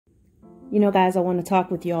You know, guys, I want to talk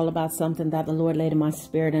with you all about something that the Lord laid in my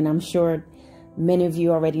spirit, and I'm sure many of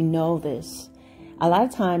you already know this. A lot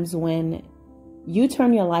of times when you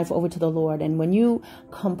turn your life over to the Lord, and when you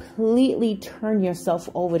completely turn yourself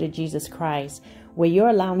over to Jesus Christ, where you're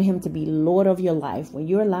allowing him to be Lord of your life, where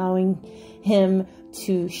you're allowing him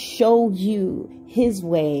to show you his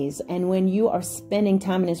ways, and when you are spending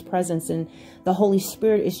time in his presence and the Holy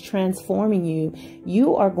Spirit is transforming you,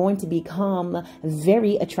 you are going to become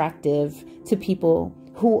very attractive to people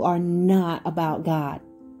who are not about God.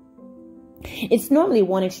 It's normally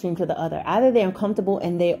one extreme to the other. Either they're uncomfortable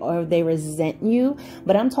and they resent you,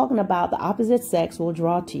 but I'm talking about the opposite sex will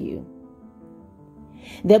draw to you.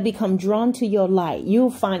 They'll become drawn to your light.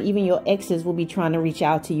 You'll find even your exes will be trying to reach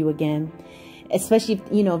out to you again, especially if,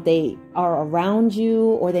 if they are around you,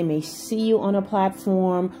 or they may see you on a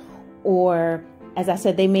platform, or as I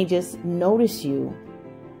said, they may just notice you.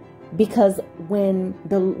 Because when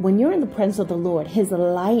you're in the presence of the Lord, his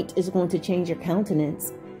light is going to change your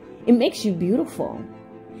countenance. It makes you beautiful,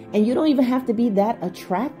 and you don't even have to be that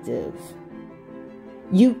attractive.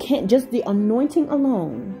 You can't, just the anointing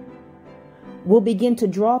alone will begin to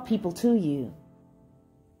draw people to you.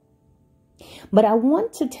 But I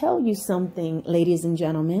want to tell you something, ladies and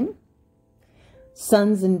gentlemen,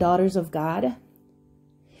 sons and daughters of God,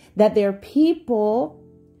 that there are people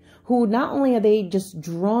who not only are they just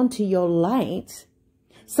drawn to your light,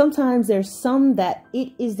 sometimes there's some that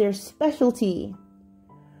it is their specialty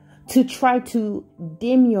to try to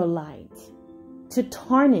dim your light, to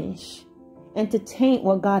tarnish and to taint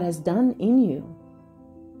what God has done in you.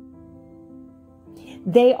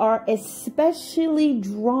 They are especially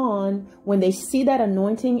drawn when they see that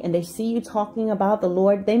anointing and they see you talking about the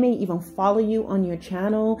Lord. They may even follow you on your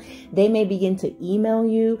channel. They may begin to email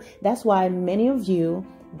you. That's why many of you,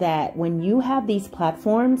 that when you have these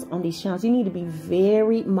platforms on these channels, you need to be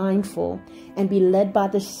very mindful and be led by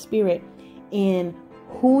the Spirit in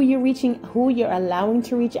who you're allowing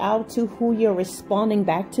to reach out to, who you're responding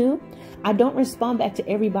back to. I don't respond back to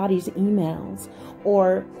everybody's emails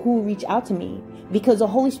or who reach out to me, because the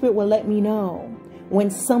Holy Spirit will let me know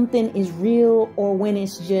when something is real or when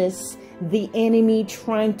it's just the enemy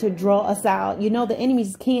trying to draw us out. The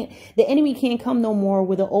enemy can't come no more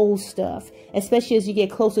with the old stuff, especially as you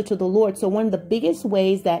get closer to the Lord. So one of the biggest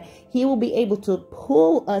ways that he will be able to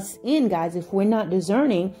pull us in, guys, if we're not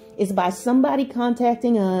discerning, is by somebody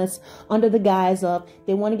contacting us under the guise of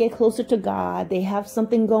they want to get closer to God. They have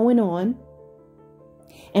something going on.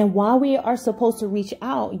 And while we are supposed to reach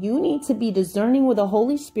out, you need to be discerning with the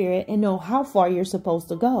Holy Spirit and know how far you're supposed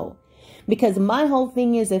to go. Because my whole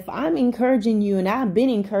thing is, if I'm encouraging you and I've been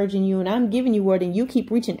encouraging you and I'm giving you word and you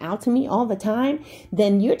keep reaching out to me all the time,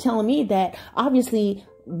 then you're telling me that obviously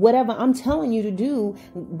whatever I'm telling you to do,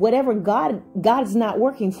 whatever God's not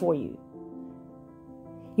working for you.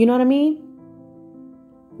 You know what I mean?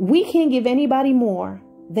 We can't give anybody more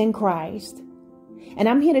than Christ. And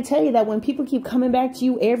I'm here to tell you that when people keep coming back to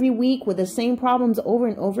you every week with the same problems over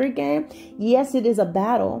and over again, yes, it is a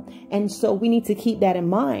battle. And so we need to keep that in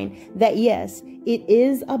mind, that yes, it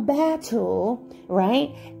is a battle,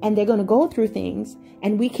 right? And they're going to go through things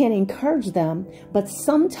and we can encourage them, but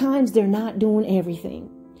sometimes they're not doing everything.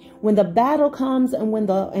 When the battle comes and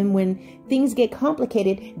when things get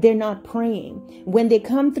complicated, they're not praying. When they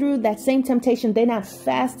come through that same temptation, they're not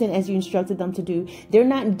fasting as you instructed them to do. They're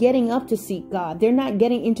not getting up to seek God. They're not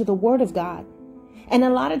getting into the Word of God. And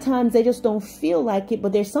a lot of times they just don't feel like it.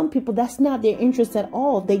 But there's some people that's not their interest at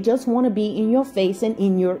all. They just want to be in your face and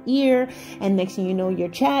in your ear. And next thing you know, you're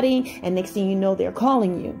chatting. And next thing you know, they're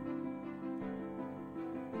calling you.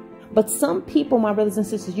 But some people, my brothers and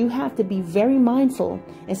sisters, you have to be very mindful,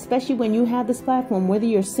 especially when you have this platform, whether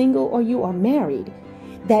you're single or you are married,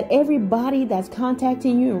 that everybody that's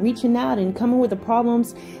contacting you and reaching out and coming with the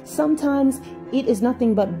problems, sometimes it is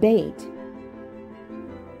nothing but bait.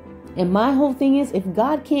 And my whole thing is, if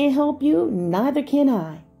God can't help you, neither can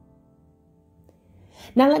I.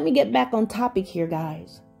 Now, let me get back on topic here,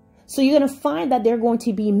 guys. So you're going to find that there are going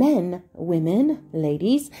to be men, women,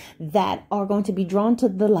 ladies, that are going to be drawn to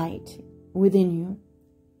the light within you.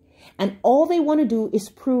 And all they want to do is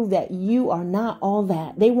prove that you are not all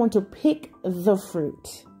that. They want to pick the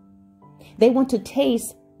fruit. They want to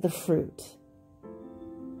taste the fruit.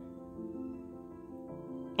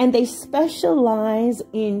 And they specialize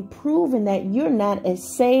in proving that you're not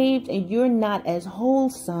as saved and you're not as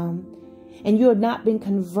wholesome and you're not been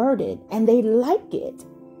converted. And they like it.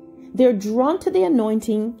 They're drawn to the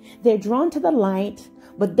anointing. They're drawn to the light.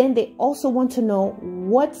 But then they also want to know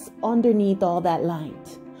what's underneath all that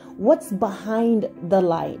light. What's behind the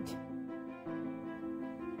light.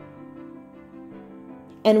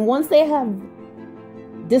 And once they have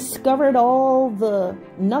discovered all the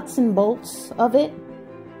nuts and bolts of it,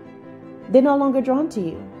 they're no longer drawn to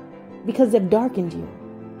you because they've darkened you.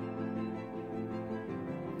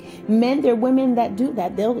 Men, there are women that do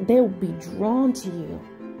that. They'll be drawn to you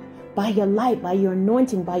by your light, by your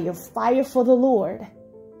anointing, by your fire for the Lord,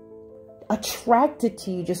 attracted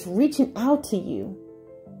to you, just reaching out to you.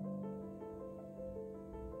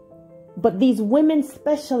 But these women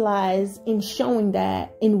specialize in showing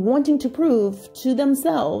that, in wanting to prove to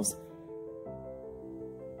themselves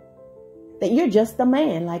that you're just a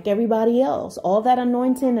man like everybody else. All that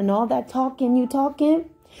anointing and all that talking you talking,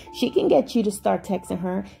 she can get you to start texting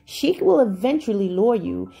her. She will eventually lure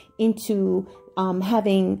you into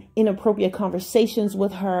having inappropriate conversations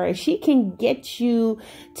with her. She can get you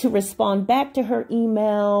to respond back to her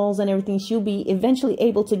emails and everything. She'll be eventually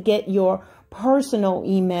able to get your personal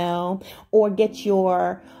email or get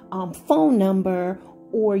your phone number,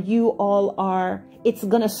 or you all are, it's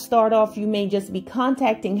going to start off, you may just be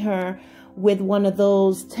contacting her with one of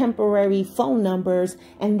those temporary phone numbers,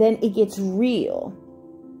 and then it gets real.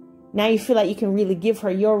 Now you feel like you can really give her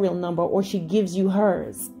your real number, or she gives you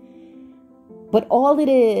hers. But all it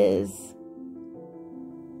is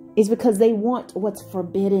because they want what's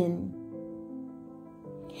forbidden.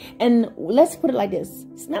 And let's put it like this.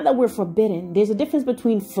 It's not that we're forbidden. There's a difference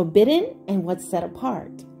between forbidden and what's set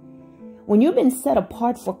apart. When you've been set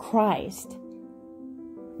apart for Christ,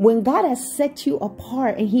 when God has set you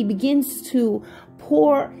apart and he begins to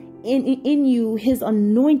pour in you his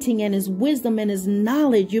anointing and his wisdom and his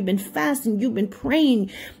knowledge, you've been fasting, you've been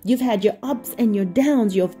praying, you've had your ups and your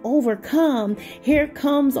downs, you've overcome. Here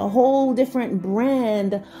comes a whole different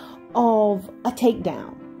brand of a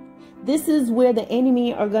takedown. This is where the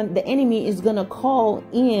enemy is gonna call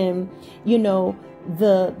in,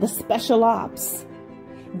 the special ops.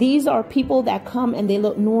 These are people that come and they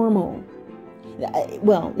look normal.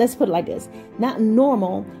 Well, let's put it like this. Not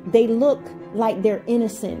normal. They look like they're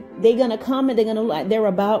innocent. They're going to come and they're going to look like they're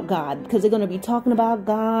about God, because they're going to be talking about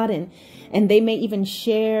God, and they may even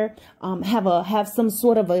share, have some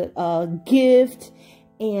sort of a gift,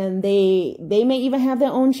 and they may even have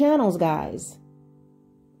their own channels, guys.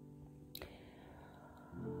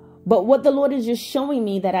 But what the Lord is just showing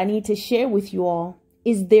me that I need to share with you all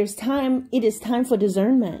is it is time for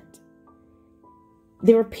discernment.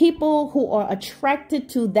 There are people who are attracted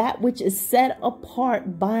to that which is set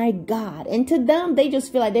apart by God. And to them, they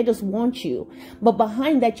just feel like they just want you. But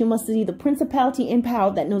behind that, you must see the principality in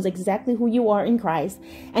power that knows exactly who you are in Christ.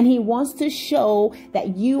 And he wants to show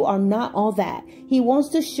that you are not all that. He wants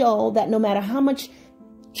to show that no matter how much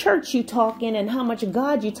church you talking and how much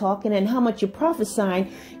God you talking and how much you prophesying,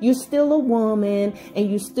 you're still a woman, and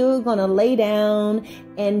you're still gonna lay down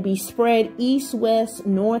and be spread east, west,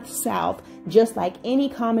 north, south, just like any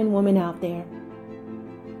common woman out there.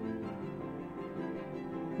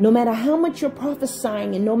 No matter how much you're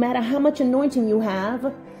prophesying and no matter how much anointing you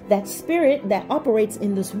have, that spirit that operates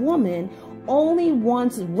in this woman only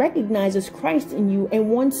recognizes Christ in you and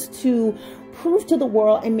wants to prove to the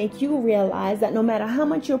world and make you realize that no matter how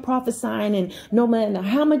much you're prophesying and no matter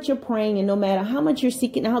how much you're praying and no matter how much you're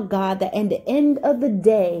seeking out God, that at the end of the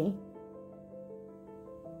day,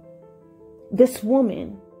 this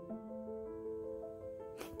woman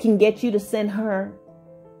can get you to send her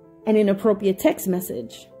an inappropriate text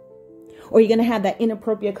message, or you're going to have that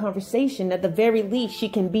inappropriate conversation. At the very least, she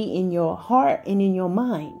can be in your heart and in your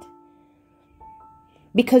mind,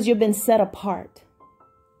 because you've been set apart.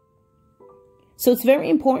 So it's very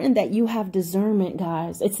important that you have discernment,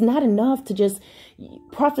 guys. It's not enough to just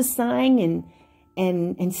prophesying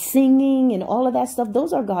and singing and all of that stuff.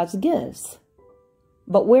 Those are God's gifts.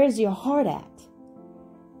 But where's your heart at?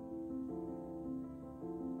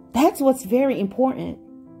 That's what's very important.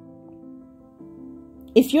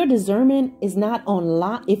 If your discernment is not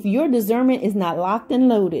locked and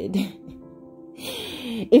loaded,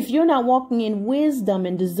 if you're not walking in wisdom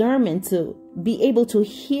and discernment to be able to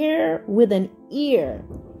hear with an ear,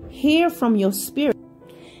 hear from your spirit.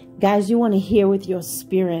 Guys, you want to hear with your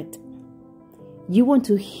spirit. You want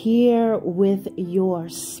to hear with your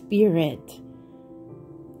spirit.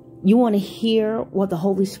 You want to hear what the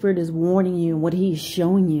Holy Spirit is warning you, what he is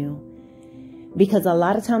showing you. Because a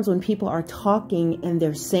lot of times when people are talking and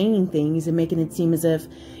they're saying things and making it seem as if,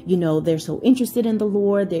 they're so interested in the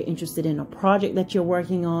Lord, they're interested in a project that you're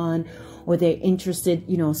working on, or they're interested,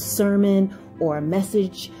 sermon or a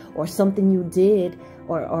message or something you did,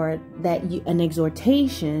 or an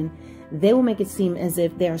exhortation, they will make it seem as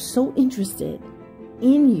if they're so interested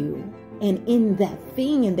in you and in that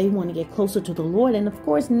thing, and they want to get closer to the Lord. And of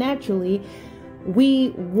course, naturally,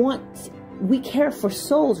 we want we care for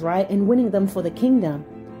souls, right? And winning them for the kingdom.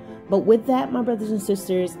 But with that, my brothers and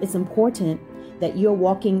sisters, it's important that you're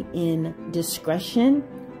walking in discretion,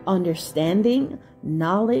 understanding,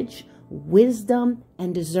 knowledge, wisdom,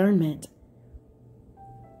 and discernment.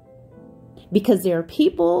 Because there are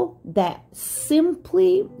people that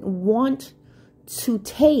simply want to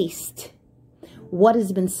taste what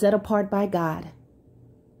has been set apart by God.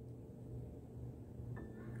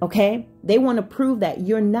 Okay? They want to prove that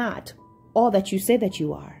you're not all that you say that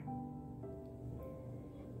you are.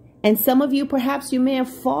 And some of you, perhaps you may have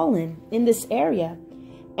fallen in this area.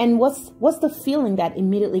 And what's the feeling that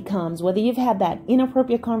immediately comes? Whether you've had that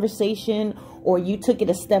inappropriate conversation or you took it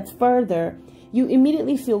a step further, you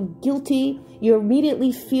immediately feel guilty. You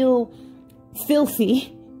immediately feel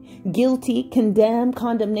filthy, guilty, condemned,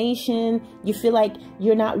 condemnation. You feel like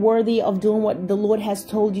you're not worthy of doing what the Lord has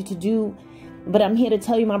told you to do. But I'm here to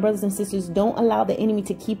tell you, my brothers and sisters, don't allow the enemy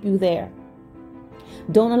to keep you there.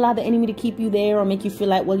 Don't allow the enemy to keep you there or make you feel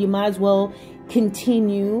like, well, you might as well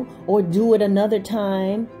continue or do it another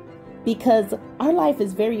time, because our life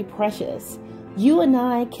is very precious. You and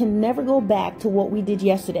I can never go back to what we did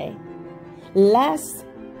yesterday.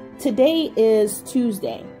 Today is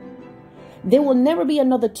Tuesday. There will never be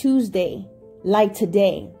another Tuesday like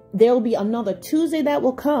today. There will be another Tuesday that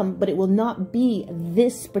will come, but it will not be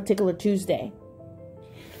this particular Tuesday.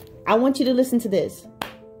 I want you to listen to this.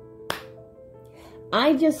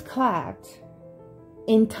 I just clapped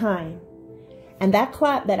in time. And that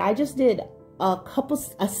clap that I just did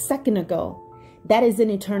a second ago, that is in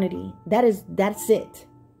eternity. That's it.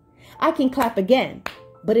 I can clap again,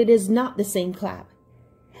 but it is not the same clap.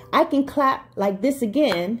 I can clap like this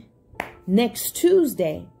again next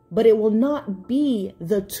Tuesday, but it will not be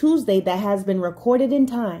the Tuesday that has been recorded in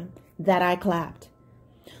time that I clapped.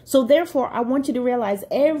 So therefore, I want you to realize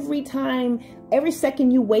every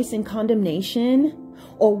second you waste in condemnation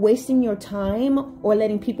or wasting your time or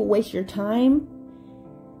letting people waste your time,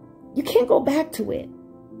 you can't go back to it.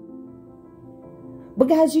 But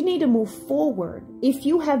guys, you need to move forward. If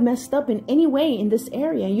you have messed up in any way in this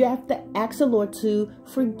area, you have to ask the Lord to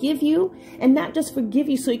forgive you, and not just forgive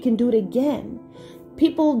you so you can do it again.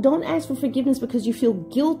 People don't ask for forgiveness because you feel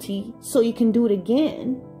guilty so you can do it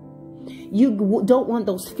again. You don't want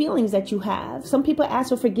those feelings that you have. Some people ask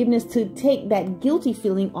for forgiveness to take that guilty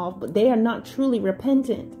feeling off, but they are not truly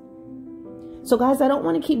repentant. So guys, I don't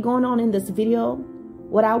want to keep going on in this video.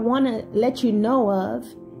 What I want to let you know of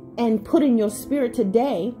and put in your spirit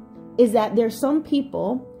today is that there's some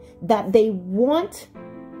people that they want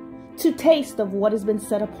to taste of what has been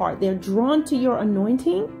set apart. They're drawn to your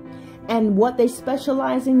anointing, and what they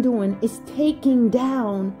specialize in doing is taking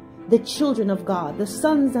down the children of God, the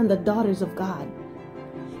sons and the daughters of God.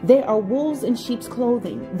 They are wolves in sheep's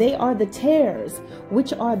clothing. They are the tares,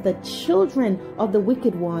 which are the children of the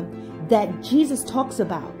wicked one that Jesus talks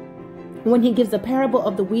about when he gives the parable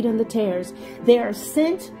of the wheat and the tares. They are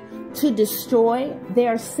sent to destroy. They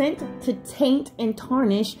are sent to taint and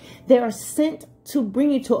tarnish. They are sent to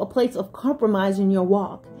bring you to a place of compromise in your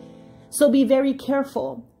walk. So be very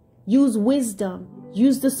careful. Use wisdom.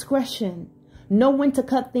 Use discretion. Know when to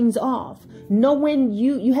cut things off. Know when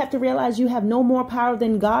you have to realize you have no more power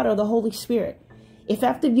than God or the Holy Spirit. If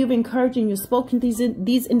after you've encouraged and you've spoken to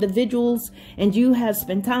these individuals and you have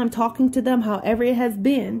spent time talking to them, however it has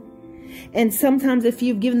been, and sometimes if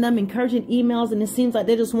you've given them encouraging emails and it seems like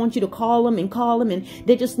they just want you to call them and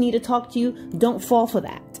they just need to talk to you, don't fall for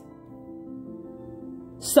that.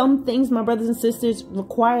 Some things, my brothers and sisters,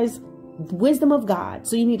 requires wisdom of God.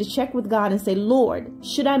 So you need to check with God and say, Lord,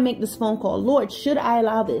 should I make this phone call? Lord, should I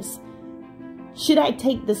allow this? Should I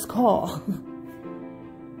take this call?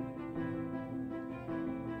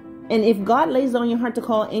 And if God lays it on your heart to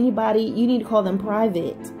call anybody, you need to call them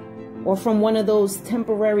private or from one of those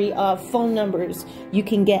temporary phone numbers you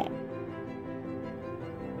can get.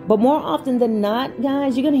 But more often than not,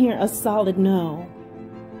 guys, you're going to hear a solid no.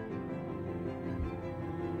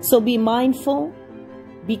 So be mindful.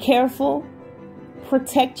 Be careful.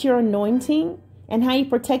 Protect your anointing. And how you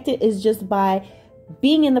protect it is just by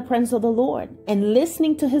being in the presence of the Lord and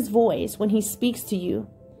listening to his voice when he speaks to you.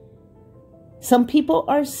 Some people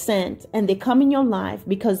are sent and they come in your life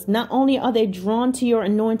because not only are they drawn to your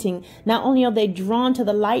anointing, not only are they drawn to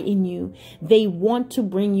the light in you, they want to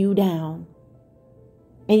bring you down.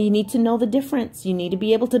 And you need to know the difference. You need to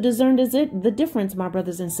be able to discern the difference, my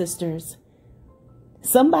brothers and sisters.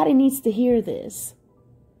 Somebody needs to hear this.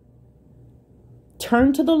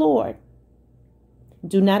 Turn to the Lord.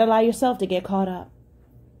 Do not allow yourself to get caught up.